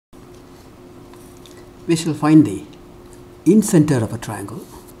we shall find the incenter of a triangle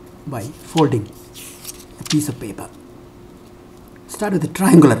by folding a piece of paper. Start with a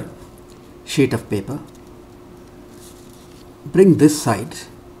triangular sheet of paper. Bring this side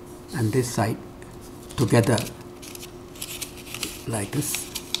and this side together like this.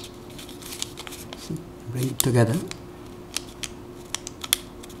 See, bring it together.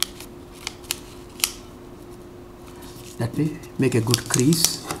 That way, make a good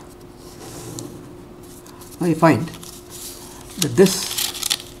crease. Now you find that this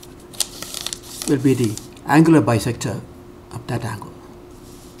will be the angular bisector of that angle.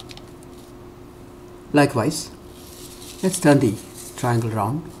 Likewise, let's turn the triangle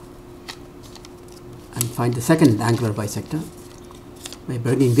round and find the second angular bisector by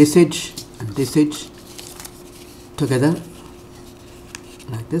bringing this edge and this edge together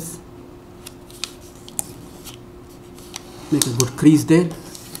like this. Make a good crease there.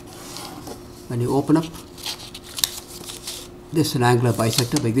 When you open up, this is an angular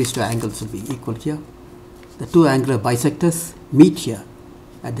bisector, but these two angles will be equal here. The two angular bisectors meet here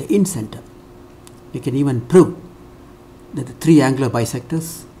at the incenter. You can even prove that the three angular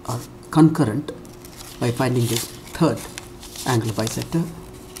bisectors are concurrent by finding this third angular bisector.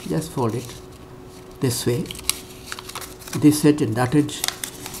 Just fold it this way. This edge and that edge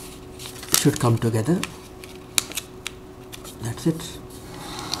should come together. That's it.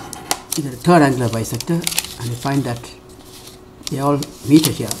 This is the third angular bisector, and you find that they all meet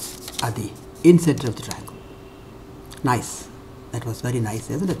here at the incenter of the triangle. Nice. That was very nice,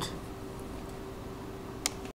 isn't it?